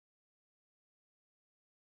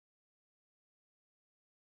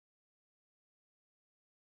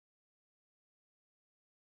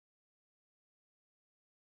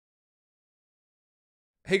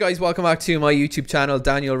Hey guys, welcome back to my YouTube channel.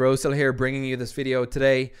 Daniel Rosehill here, bringing you this video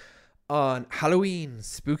today on Halloween,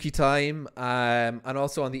 spooky time, and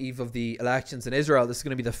also on the eve of the elections in Israel. This is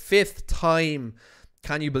going to be the fifth time,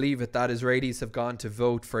 can you believe it, that Israelis have gone to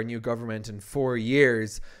vote for a new government in 4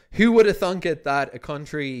 years. Who would have thunk it that a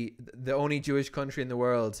country, the only Jewish country in the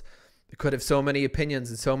world, could have so many opinions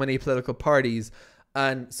and so many political parties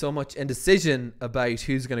and so much indecision about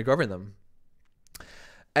who's going to govern them?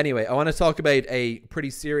 Anyway, I want to talk about a pretty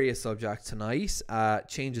serious subject tonight,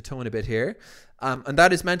 change the tone a bit here, and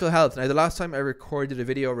that is mental health. Now, the last time I recorded a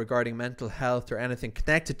video regarding mental health or anything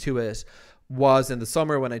connected to it was in the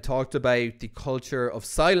summer when I talked about the culture of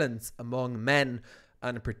silence among men,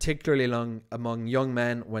 and particularly among young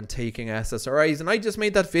men when taking SSRIs. And I just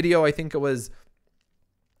made that video, I think it was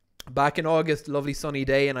back in August, lovely sunny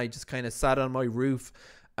day, and I just kind of sat on my roof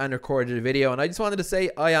and recorded a video. And I just wanted to say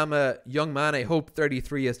I am a young man. I hope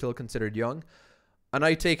 33 is still considered young, and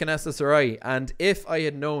I take an SSRI. And if I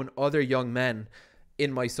had known other young men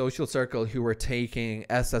in my social circle who were taking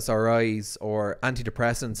SSRIs or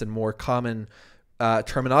antidepressants in more common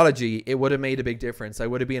terminology, it would have made a big difference. I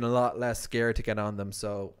would have been a lot less scared to get on them.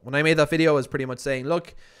 So when I made that video, I was pretty much saying,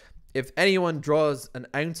 look, if anyone draws an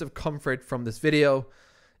ounce of comfort from this video,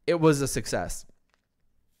 it was a success.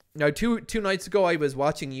 Now, two nights ago, I was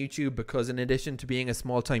watching YouTube because in addition to being a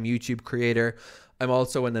small-time YouTube creator, I'm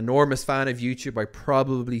also an enormous fan of YouTube. I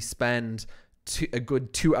probably spend a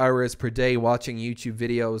good 2 hours per day watching YouTube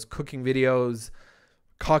videos. Cooking videos,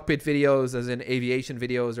 cockpit videos, as in aviation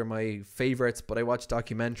videos, are my favorites, but I watch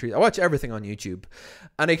documentaries. I watch everything on YouTube.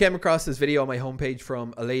 And I came across this video on my homepage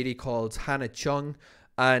from a lady called Hannah Chung,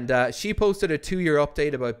 and she posted a 2-year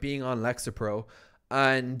update about being on Lexapro.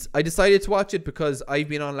 And I decided to watch it because I've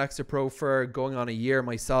been on Lexapro for going on a year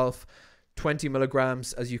myself. 20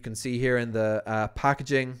 milligrams, as you can see here in the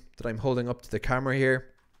packaging that I'm holding up to the camera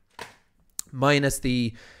here. Minus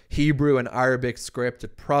the Hebrew and Arabic script.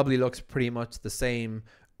 It probably looks pretty much the same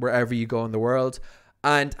wherever you go in the world.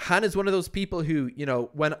 And Hannah's one of those people who, you know,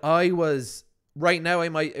 when I was, right now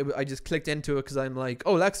I just clicked into it because I'm like,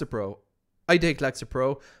 oh, Lexapro. I take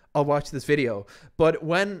Lexapro. I'll watch this video. But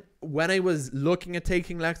when I was looking at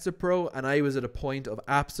taking Lexapro and I was at a point of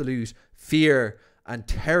absolute fear and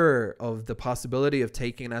terror of the possibility of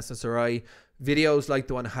taking an SSRI, videos like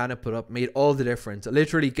the one Hannah put up made all the difference. It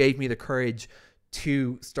literally gave me the courage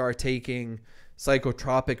to start taking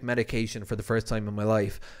psychotropic medication for the first time in my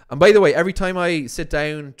life. And by the way, every time I sit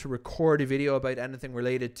down to record a video about anything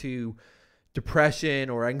related to depression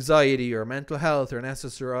or anxiety or mental health or an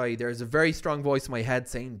SSRI, there's a very strong voice in my head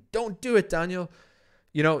saying, don't do it, Daniel.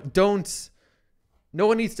 You know, no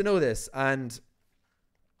one needs to know this. And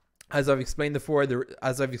as I've explained before,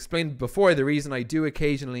 the reason I do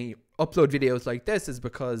occasionally upload videos like this is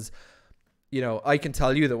because, you know, I can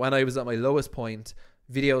tell you that when I was at my lowest point,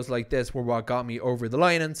 videos like this were what got me over the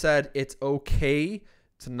line and said, it's okay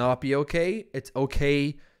to not be okay. It's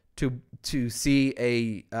okay to see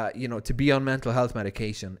to be on mental health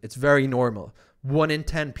medication. It's very normal. 1 in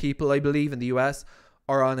 10 people, I believe, in the US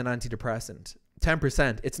are on an antidepressant.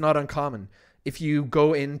 10%. It's not uncommon. If you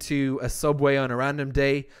go into a subway on a random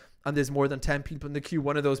day and there's more than 10 people in the queue,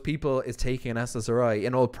 one of those people is taking an SSRI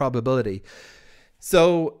in all probability.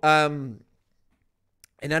 So,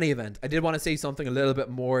 in any event, I did want to say something a little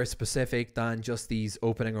bit more specific than just these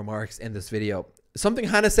opening remarks in this video. Something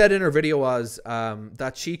Hannah said in her video was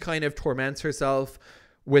that she kind of torments herself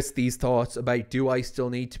with these thoughts about, do I still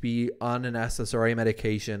need to be on an SSRI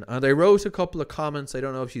medication? And I wrote a couple of comments. I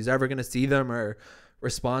don't know if she's ever going to see them or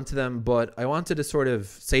respond to them, but I wanted to sort of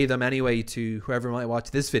say them anyway to whoever might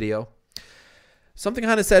watch this video. Something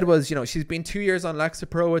Hannah said was, you know, she's been 2 years on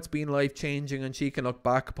Lexapro. It's been life-changing, and she can look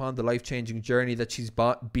back upon the life-changing journey that she's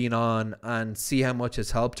been on and see how much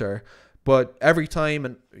has helped her. But every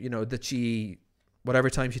time, you know,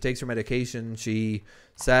 whatever time she takes her medication, she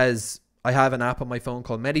says, I have an app on my phone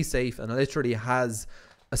called MediSafe, and it literally has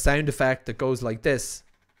a sound effect that goes like this,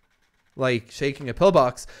 like shaking a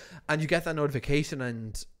pillbox, and you get that notification.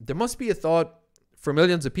 And there must be a thought for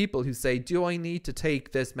millions of people who say, do I need to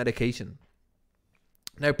take this medication?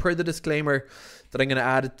 Now, per the disclaimer that I'm going to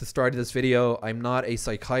add at the start of this video, I'm not a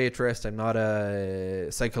psychiatrist, I'm not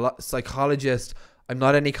a psychologist, I'm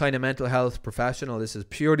not any kind of mental health professional. This is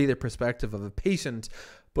purely the perspective of a patient,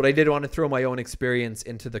 but I did want to throw my own experience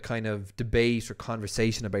into the kind of debate or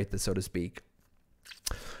conversation about this, so to speak.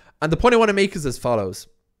 And the point I want to make is as follows.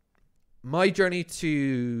 My journey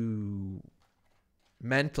to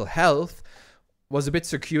mental health was a bit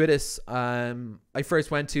circuitous. I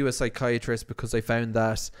first went to a psychiatrist because I found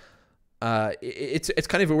that it's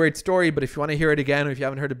kind of a weird story, but if you want to hear it again or if you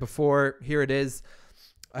haven't heard it before, here it is.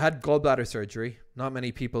 I had gallbladder surgery. Not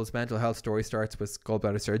many people's mental health story starts with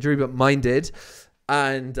gallbladder surgery, but mine did.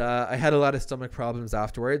 And I had a lot of stomach problems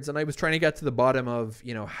afterwards. And I was trying to get to the bottom of,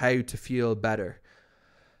 you know, how to feel better.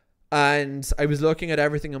 And I was looking at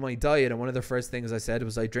everything on my diet. And one of the first things I said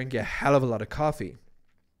was I drink a hell of a lot of coffee.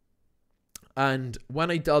 And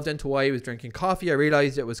when I delved into why I was drinking coffee, I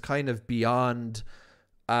realized it was kind of beyond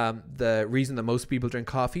the reason that most people drink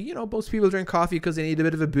coffee. You know, most people drink coffee because they need a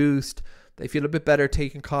bit of a boost. They feel a bit better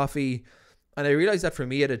taking coffee. And I realized that for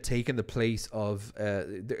me, it had taken the place of,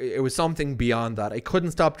 it was something beyond that. I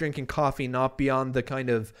couldn't stop drinking coffee, not beyond the kind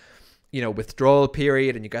of, you know, withdrawal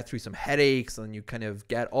period and you get through some headaches and you kind of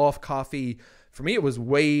get off coffee. For me, it was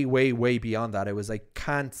way, way, way beyond that. It was, I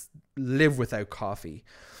can't live without coffee.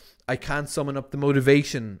 I can't summon up the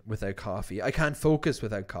motivation without coffee. I can't focus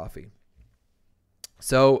without coffee.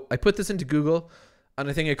 So I put this into Google and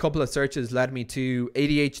I think a couple of searches led me to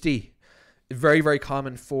ADHD. Very, very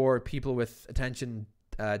common for people with attention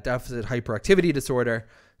deficit hyperactivity disorder,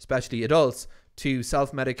 especially adults, to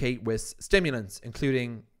self-medicate with stimulants,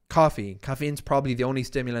 including coffee. Caffeine's probably the only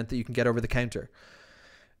stimulant that you can get over the counter.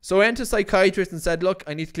 So I went to a psychiatrist and said, look,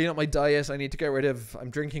 I need to clean up my diet. I need to get rid of, I'm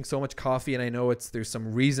drinking so much coffee and I know there's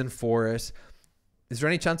some reason for it. Is there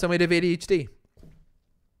any chance I might have ADHD?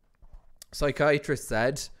 Psychiatrist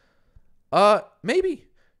said, maybe.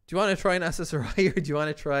 Do you want to try an SSRI or do you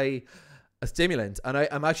want to try a stimulant? And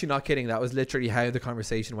I'm actually not kidding. That was literally how the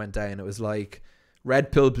conversation went down. It was like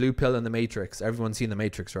red pill, blue pill in the Matrix. Everyone's seen the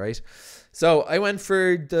Matrix, right? So I went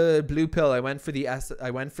for the blue pill. I went for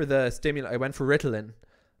the stimulant. I went for Ritalin.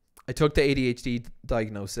 I took the ADHD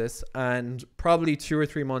diagnosis, and probably 2 or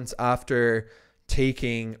 3 months after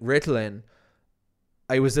taking Ritalin,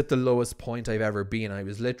 I was at the lowest point I've ever been. I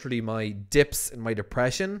was literally, my dips in my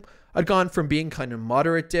depression, I'd gone from being kind of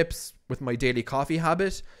moderate dips with my daily coffee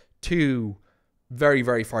habit to very,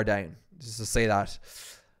 very far down, just to say that.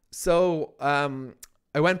 So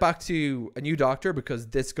I went back to a new doctor because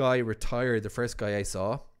this guy retired, the first guy I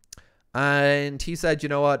saw. And he said, you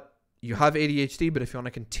know what? You have ADHD, but if you want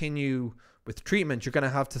to continue with treatment, you're going to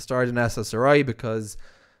have to start an SSRI because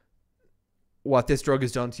what this drug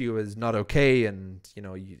has done to you is not okay. And, you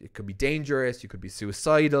know, it could be dangerous. You could be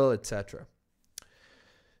suicidal, etc.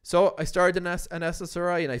 So I started an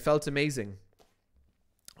SSRI and I felt amazing.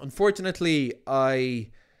 Unfortunately,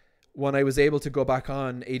 when I was able to go back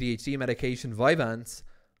on ADHD medication, Vyvanse,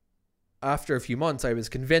 after a few months, I was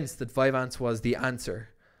convinced that Vyvanse was the answer.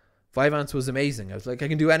 Vyvanse was amazing. I was like, I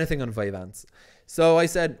can do anything on Vyvanse. So I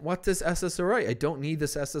said, what this SSRI? I don't need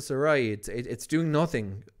this SSRI. It's doing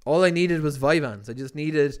nothing. All I needed was Vyvanse. I just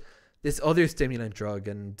needed this other stimulant drug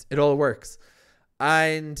and it all works.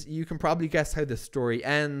 And you can probably guess how the story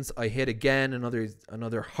ends. I hit again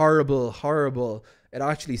another horrible. It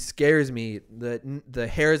actually scares me. The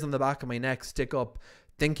hairs on the back of my neck stick up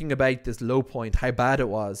thinking about this low point, how bad it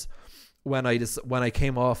was when I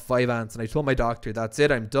came off Vyvanse, and I told my doctor, that's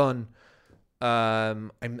it, I'm done.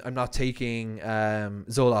 I'm not taking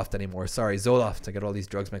Zoloft anymore. Sorry, Zoloft. I get all these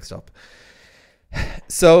drugs mixed up.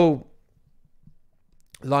 So,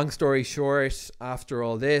 long story short, after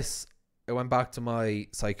all this, I went back to my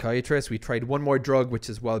psychiatrist. We tried one more drug, which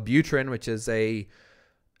is Wellbutrin, which is a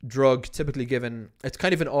drug typically given. It's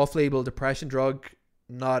kind of an off-label depression drug,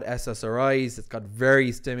 not SSRIs. It's got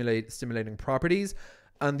very stimulating properties.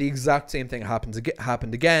 And the exact same thing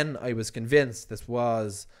happened again. I was convinced this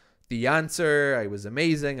was the answer. I was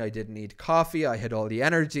amazing. I didn't need coffee. I had all the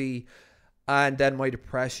energy. And then my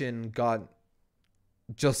depression got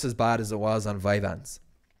just as bad as it was on Vyvanse.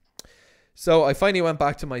 So I finally went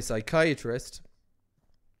back to my psychiatrist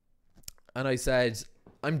and I said,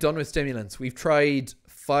 I'm done with stimulants. We've tried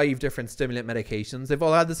 5 different stimulant medications. They've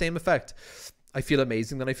all had the same effect. I feel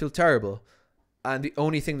amazing, then I feel terrible. And the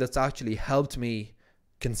only thing that's actually helped me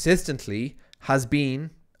consistently has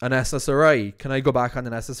been an SSRI. Can I go back on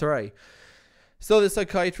an SSRI? So the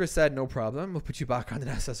psychiatrist said, no problem, we'll put you back on an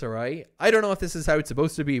SSRI. I don't know if this is how it's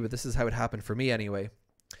supposed to be, but this is how it happened for me anyway.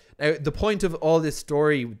 Now, the point of all this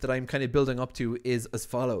story that I'm kind of building up to is as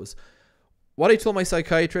follows. What I told my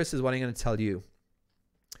psychiatrist is what I'm going to tell you.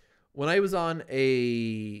 When I was on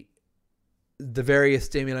the various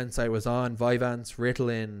stimulants I was on, Vyvanse,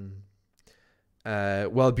 Ritalin,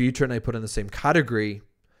 Wellbutrin, I put in the same category.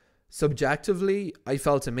 Subjectively, I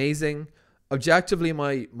felt amazing. Objectively,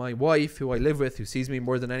 my wife, who I live with, who sees me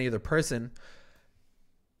more than any other person,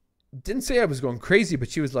 didn't say I was going crazy, but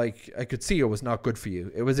she was like, I could see it was not good for you.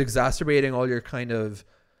 It was exacerbating all your kind of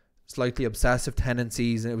slightly obsessive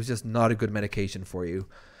tendencies, and it was just not a good medication for you.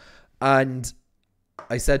 And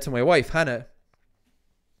I said to my wife, Hannah,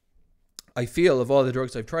 I feel of all the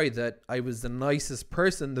drugs I've tried that I was the nicest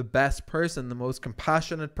person, the best person, the most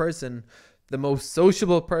compassionate person, the most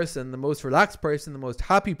sociable person, the most relaxed person, the most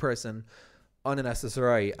happy person on an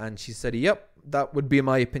SSRI. And she said, yep, that would be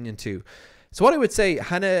my opinion too. So what I would say,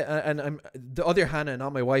 Hannah, and I'm the other Hannah,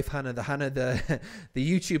 not my wife Hannah, the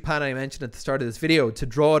YouTube Hannah I mentioned at the start of this video, to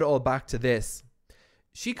draw it all back to this.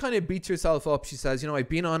 She kind of beats herself up. She says, you know, I've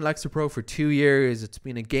been on Lexapro for 2 years. It's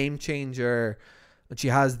been a game changer. And she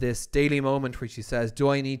has this daily moment where she says, do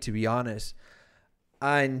I need to be on it?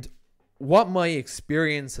 And what my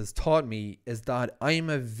experience has taught me is that I'm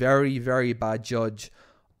a very, very bad judge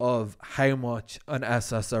of how much an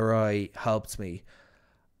SSRI helps me.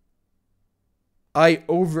 I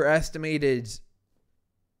overestimated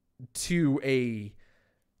to a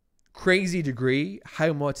crazy degree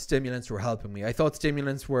how much stimulants were helping me. I thought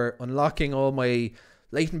stimulants were unlocking all my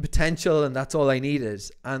latent potential and that's all I needed,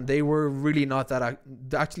 and they were really not that,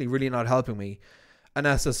 actually really not helping me. An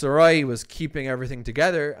SSRI was keeping everything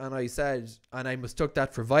together, and I said, and I mistook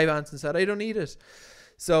that for Vyvanse and said I don't need it.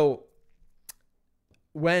 So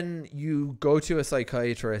when you go to a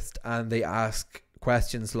psychiatrist and they ask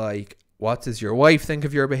questions like, what does your wife think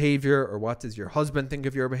of your behavior, or what does your husband think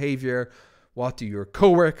of your behavior, what do your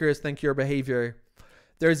coworkers think of your behavior,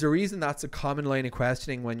 there's a reason that's a common line of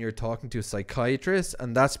questioning when you're talking to a psychiatrist.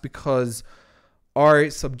 And that's because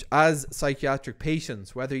as psychiatric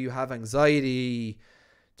patients, whether you have anxiety,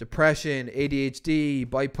 depression, ADHD,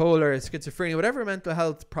 bipolar, schizophrenia, whatever mental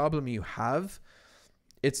health problem you have,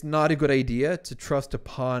 it's not a good idea to trust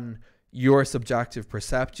upon your subjective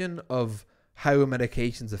perception of how a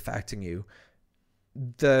medication's affecting you.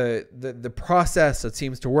 The process that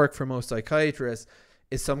seems to work for most psychiatrists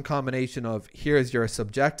is some combination of, here's your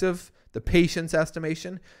subjective, the patient's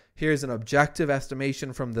estimation, here's an objective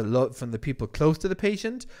estimation from the people close to the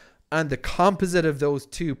patient, and the composite of those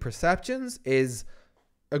two perceptions is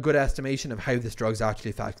a good estimation of how this drug's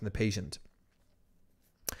actually affecting the patient.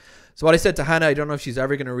 So what I said to Hannah, I don't know if she's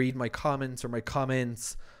ever going to read my comments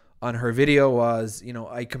on her video, was, you know,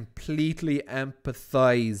 I completely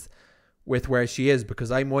empathize with where she is,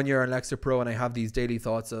 because I'm 1 year on Lexapro and I have these daily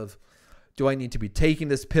thoughts of, do I need to be taking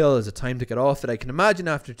this pill? Is it time to get off it? I can imagine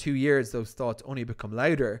after 2 years those thoughts only become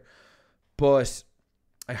louder. But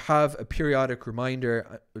I have a periodic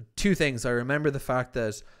reminder. Two things. I remember the fact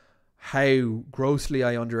that how grossly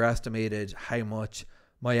I underestimated how much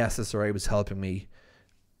my SSRI was helping me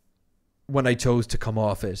when I chose to come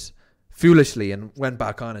off it foolishly and went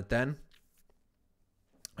back on it then.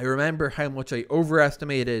 I remember how much I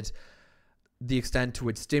overestimated the extent to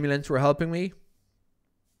which stimulants were helping me.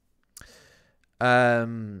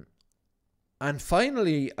 And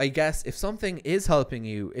finally, I guess if something is helping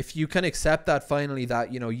you, if you can accept that finally,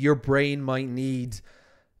 that, you know, your brain might need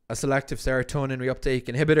a selective serotonin reuptake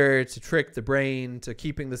inhibitor to trick the brain to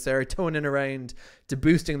keeping the serotonin around, to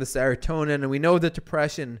boosting the serotonin. And we know that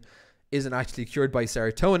depression isn't actually cured by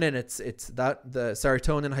serotonin. It's that the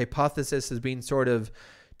serotonin hypothesis has been sort of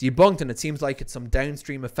debunked, and it seems like it's some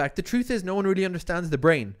downstream effect. The truth is, no one really understands the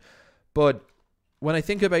brain. But when I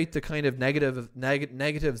think about the kind of negatives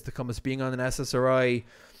that come as being on an SSRI,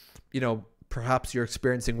 you know, perhaps you're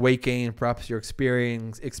experiencing weight gain, perhaps you're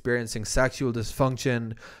experiencing sexual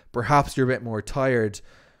dysfunction, perhaps you're a bit more tired.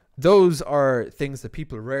 Those are things that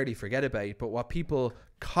people rarely forget about. But what people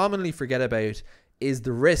commonly forget about is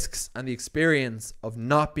the risks and the experience of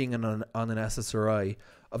not being on an SSRI,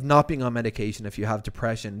 of not being on medication if you have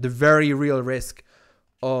depression. The very real risk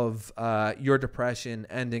of your depression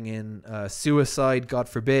ending in suicide, God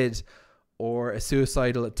forbid, or a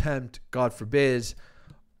suicidal attempt, God forbid,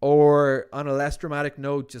 or on a less dramatic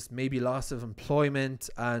note, just maybe loss of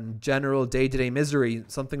employment and general day-to-day misery,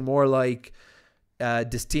 something more like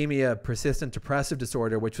dysthymia, persistent depressive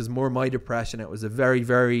disorder, which was more my depression. It was a very,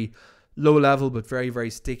 very low level but very,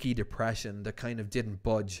 very sticky depression that kind of didn't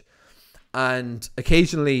budge. And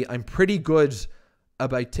occasionally I'm pretty good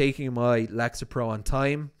about taking my Lexapro on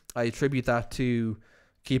time. I attribute that to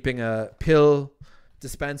keeping a pill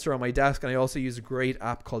dispenser on my desk, and I also use a great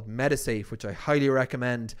app called Medisafe, which I highly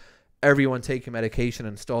recommend everyone taking medication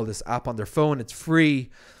install this app on their phone. It's free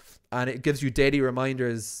and it gives you daily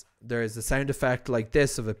reminders. There's a sound effect like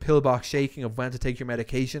this of a pill box shaking of when to take your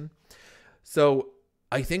medication. So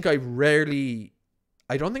I think I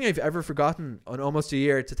don't think I've ever forgotten on almost a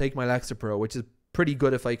year to take my Lexapro, which is pretty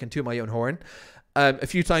good if I can toot my own horn. A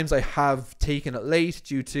few times I have taken it late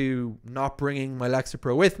due to not bringing my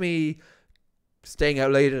Lexapro with me, staying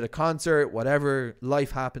out late at a concert, whatever,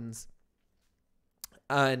 life happens.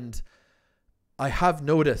 And I have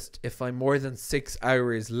noticed if I'm more than 6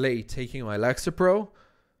 hours late taking my Lexapro,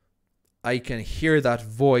 I can hear that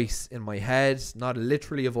voice in my head, not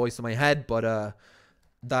literally a voice in my head, but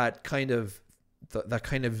that kind of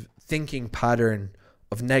thinking pattern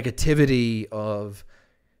of negativity, of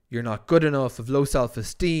you're not good enough, of low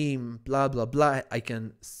self-esteem, blah, blah, blah. I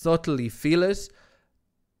can subtly feel it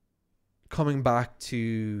coming back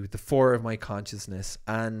to the fore of my consciousness.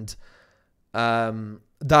 And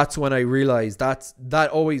that's when I realized that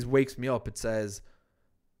always wakes me up. It says,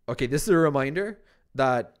 okay, this is a reminder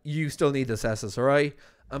that you still need this SSRI.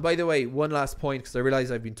 And by the way, one last point, because I realize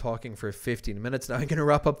I've been talking for 15 minutes now. I'm going to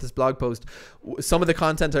wrap up this blog post. Some of the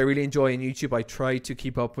content I really enjoy on YouTube, I try to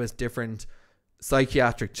keep up with different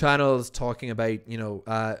psychiatric channels talking about,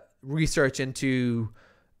 research into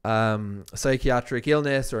psychiatric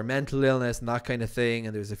illness or mental illness and that kind of thing.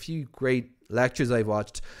 And there's a few great lectures I've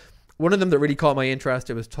watched. One of them that really caught my interest,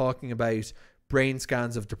 it was talking about brain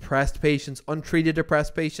scans of depressed patients, untreated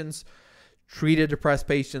depressed patients, treated depressed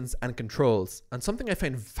patients, and controls. And something I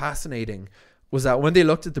found fascinating was that when they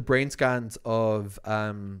looked at the brain scans of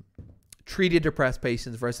treated depressed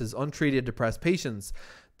patients versus untreated depressed patients,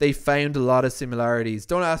 they found a lot of similarities.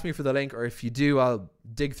 Don't ask me for the link, or if you do, I'll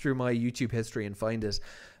dig through my YouTube history and find it.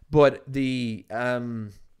 But the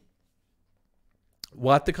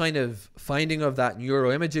what the kind of finding of that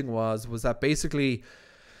neuroimaging was that basically,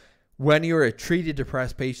 when you're a treated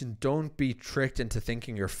depressed patient, don't be tricked into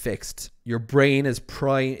thinking you're fixed. Your brain is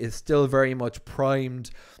still very much primed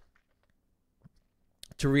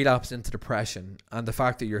to relapse into depression. And the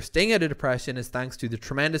fact that you're staying out of depression is thanks to the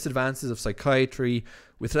tremendous advances of psychiatry.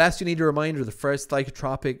 With less, you need a reminder, the first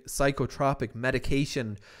psychotropic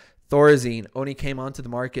medication, Thorazine, only came onto the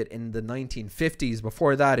market in the 1950s.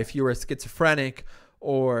 Before that, if you were schizophrenic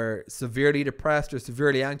or severely depressed or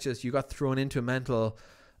severely anxious, you got thrown into a mental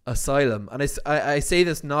asylum. And I say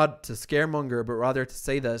this not to scaremonger, but rather to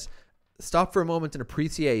say that stop for a moment and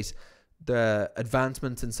appreciate the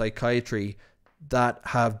advancements in psychiatry that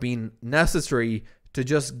have been necessary to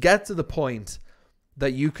just get to the point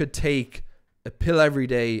that you could take a pill every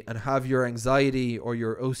day and have your anxiety or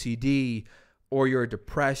your OCD or your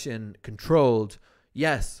depression controlled.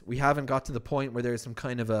 Yes, we haven't got to the point where there's some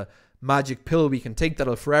kind of a magic pill we can take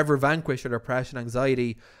that'll forever vanquish our depression,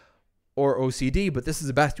 anxiety, or OCD, but this is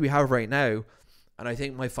the best we have right now. And I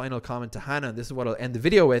think my final comment to Hannah, and this is what I'll end the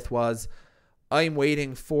video with, was I'm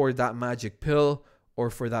waiting for that magic pill, or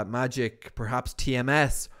for that magic, perhaps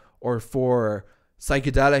TMS, or for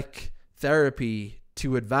psychedelic therapy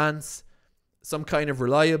to advance, some kind of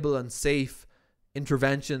reliable and safe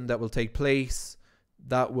intervention that will take place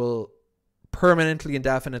that will permanently and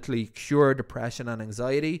definitely cure depression and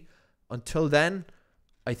anxiety. Until then,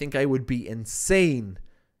 I think I would be insane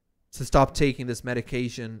to stop taking this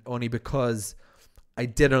medication only because I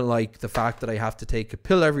didn't like the fact that I have to take a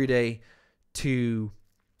pill every day to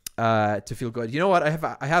feel good. You know what? I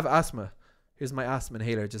have asthma. Here's my asthma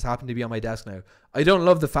inhaler. It just happened to be on my desk now. I don't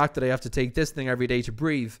love the fact that I have to take this thing every day to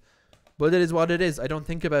breathe, but it is what it is. I don't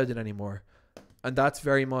think about it anymore. And that's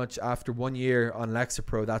very much after 1 year on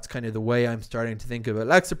Lexapro. That's kind of the way I'm starting to think about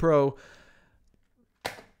Lexapro.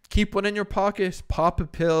 Keep one in your pocket, pop a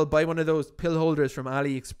pill, buy one of those pill holders from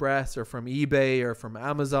AliExpress or from eBay or from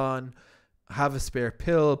Amazon. Have a spare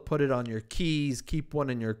pill, put it on your keys, keep one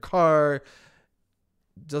in your car.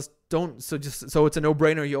 So it's a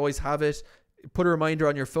no-brainer. You always have it. Put a reminder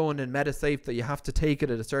on your phone and MetaSafe that you have to take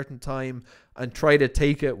it at a certain time, and try to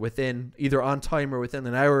take it within either on time or within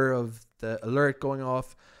an hour of the alert going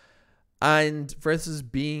off. And versus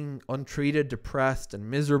being untreated, depressed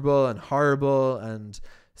and miserable and horrible and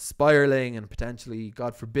spiraling and potentially,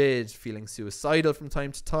 God forbid, feeling suicidal from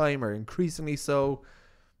time to time, or increasingly so,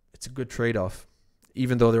 it's a good trade-off,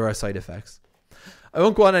 even though there are side effects. I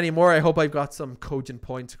won't go on anymore. I hope I've got some cogent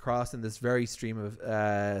points across in this very stream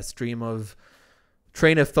of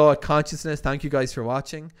train of thought consciousness. Thank you guys for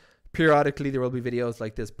watching. Periodically there will be videos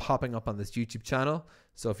like this popping up on this YouTube channel,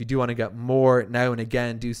 so if you do want to get more now and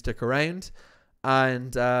again, do stick around.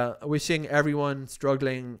 And wishing everyone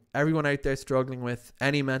out there struggling with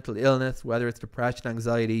any mental illness, whether it's depression,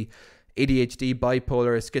 anxiety, ADHD,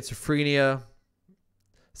 bipolar, schizophrenia,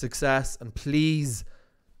 success. And please,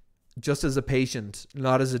 just as a patient,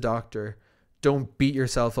 not as a doctor, don't beat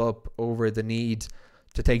yourself up over the need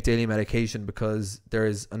to take daily medication, because there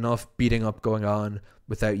is enough beating up going on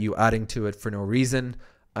without you adding to it for no reason.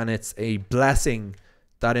 And it's a blessing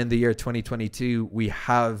that in the year 2022 we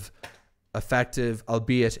have effective,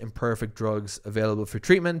 albeit imperfect, drugs available for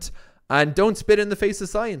treatment. And don't spit in the face of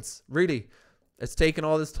science. Really, it's taken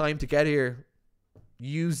all this time to get here.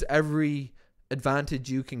 Use every advantage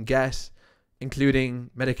you can get, including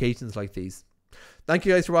medications like these. Thank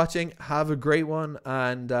you guys for watching. Have a great one,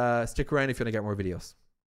 and stick around if you want to get more videos.